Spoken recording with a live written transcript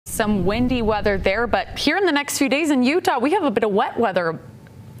some windy weather there, but here in the next few days in Utah, we have a bit of wet weather.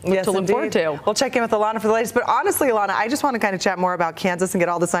 Yes, to look forward to. We'll check in with Alana for the latest. But honestly, Alana, I just want to kind of chat more about Kansas and get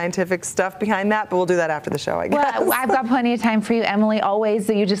all the scientific stuff behind that. But we'll do that after the show, I guess. Well, I've got plenty of time for you, Emily, always.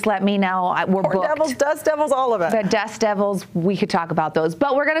 So you just let me know. We're booked. Devils, Dust Devils, all of it. The Dust Devils, we could talk about those.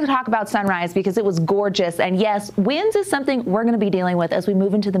 But we're going to talk about sunrise because it was gorgeous. And yes, winds is something we're going to be dealing with as we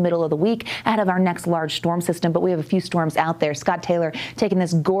move into the middle of the week ahead of our next large storm system. But we have a few storms out there. Scott Taylor taking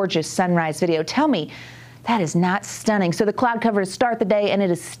this gorgeous sunrise video. Tell me, that is not stunning. So the cloud cover to start the day, and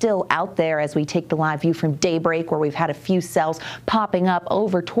it is still out there as we take the live view from daybreak, where we've had a few cells popping up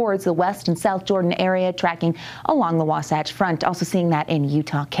over towards the west and south Jordan area, tracking along the Wasatch Front. Also seeing that in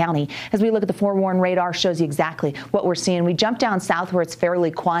Utah County. As we look at the forewarn radar, shows you exactly what we're seeing. We jump down south where it's fairly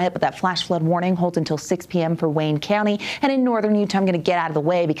quiet, but that flash flood warning holds until 6 p.m. for Wayne County. And in northern Utah, I'm going to get out of the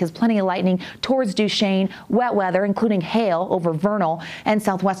way because plenty of lightning towards Duchesne, wet weather, including hail over Vernal, and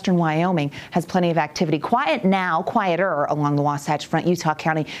southwestern Wyoming has plenty of activity. Quiet now, quieter along the Wasatch Front. Utah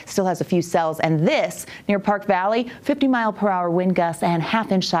County still has a few cells, and this near Park Valley, 50-mile-per-hour wind gusts and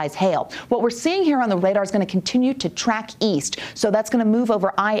half-inch size hail. What we're seeing here on the radar is going to continue to track east, so that's going to move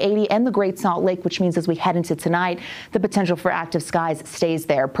over I-80 and the Great Salt Lake, which means as we head into tonight, the potential for active skies stays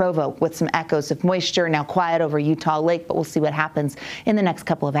there. Provo with some echoes of moisture, now quiet over Utah Lake, but we'll see what happens in the next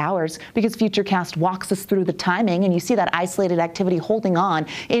couple of hours because Futurecast walks us through the timing, and you see that isolated activity holding on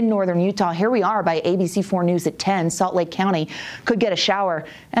in northern Utah. Here we are by ABC4 News at 10. Salt Lake County could get a shower,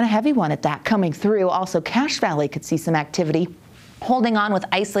 and a heavy one at that, coming through. Also, Cache Valley could see some activity. Holding on with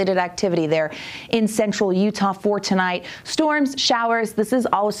isolated activity there in central Utah for tonight. Storms, showers, this is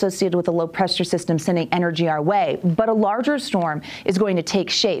all associated with a low pressure system sending energy our way. But a larger storm is going to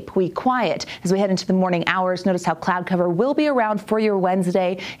take shape. We quiet as we head into the morning hours. Notice how cloud cover will be around for your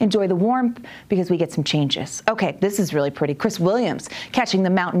Wednesday. Enjoy the warmth because we get some changes. Okay, this is really pretty. Chris Williams catching the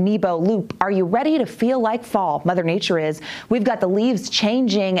Mount Nebo loop. Are you ready to feel like fall? Mother Nature is. We've got the leaves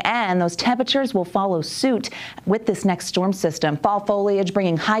changing, and those temperatures will follow suit with this next storm system. Fall foliage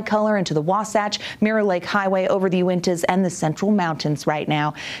bringing high color into the Wasatch, Mirror Lake Highway over the Uintas and the Central Mountains right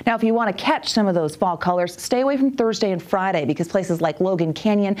now. Now, if you want to catch some of those fall colors, stay away from Thursday and Friday because places like Logan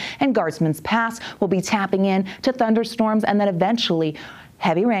Canyon and Guardsman's Pass will be tapping in to thunderstorms and then eventually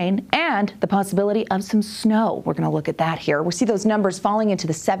heavy rain and the possibility of some snow. We're going to look at that here. We see those numbers falling into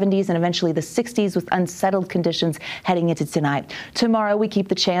the 70s and eventually the 60s with unsettled conditions heading into tonight. Tomorrow, we keep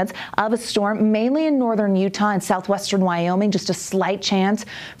the chance of a storm mainly in northern Utah and southwestern Wyoming. Just a slight chance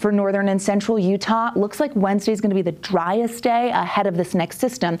for northern and central Utah. Looks like Wednesday is going to be the driest day ahead of this next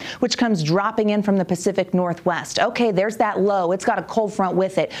system, which comes dropping in from the Pacific Northwest. Okay, there's that low. It's got a cold front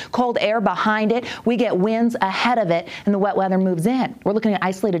with it. Cold air behind it. We get winds ahead of it, and the wet weather moves in. We're looking at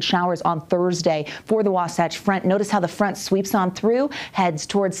isolated showers on Thursday for the Wasatch Front. Notice how the front sweeps on through, heads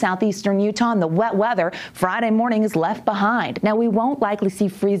towards southeastern Utah, and the wet weather Friday morning is left behind. Now, we won't likely see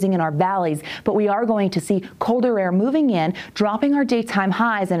freezing in our valleys, but we are going to see colder air moving in, dropping our daytime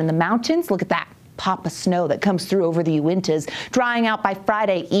highs. And in the mountains, look at that pop of snow that comes through over the Uintas, drying out by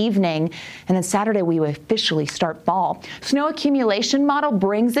Friday evening. And then Saturday, we officially start fall. Snow accumulation model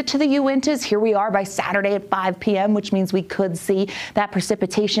brings it to the Uintas. Here we are by Saturday at 5 p.m., which means we could see that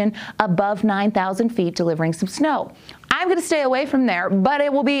precipitation above 9,000 feet, delivering some snow. I'm going to stay away from there, but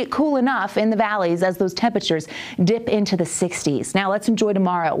it will be cool enough in the valleys as those temperatures dip into the 60s. Now let's enjoy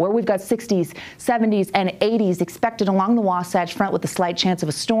tomorrow, where we've got 60s, 70s, and 80s expected along the Wasatch Front with a slight chance of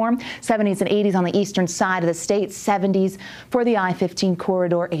a storm. 70s and 80s on the eastern side of the state, 70s for the I-15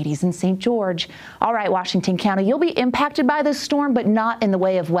 corridor, 80s in St. George. All right, Washington County, you'll be impacted by this storm, but not in the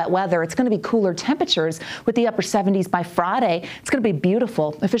way of wet weather. It's going to be cooler temperatures with the upper 70s by Friday. It's going to be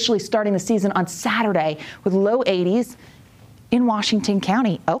beautiful, officially starting the season on Saturday with low 80s. In Washington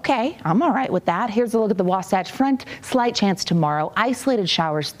County. Okay, I'm all right with that. Here's a look at the Wasatch Front. Slight chance tomorrow. Isolated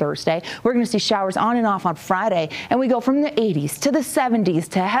showers Thursday. We're going to see showers on and off on Friday. And we go from the 80s to the 70s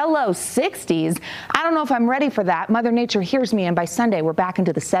to hello 60s. I don't know if I'm ready for that. Mother Nature hears me, and by Sunday, we're back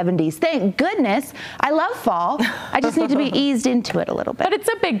into the 70s. Thank goodness. I love fall. I just need to be eased into it a little bit. But it's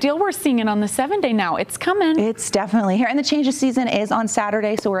a big deal. We're seeing it on the 7-day now. It's coming. It's definitely here. And the change of season is on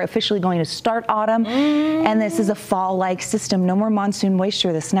Saturday, so we're officially going to start autumn. And this is a fall-like system. No more monsoon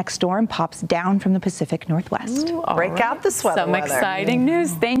moisture. This next storm pops down from the Pacific Northwest. Break out the sweater weather. Some exciting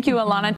news. Thank you, Alana.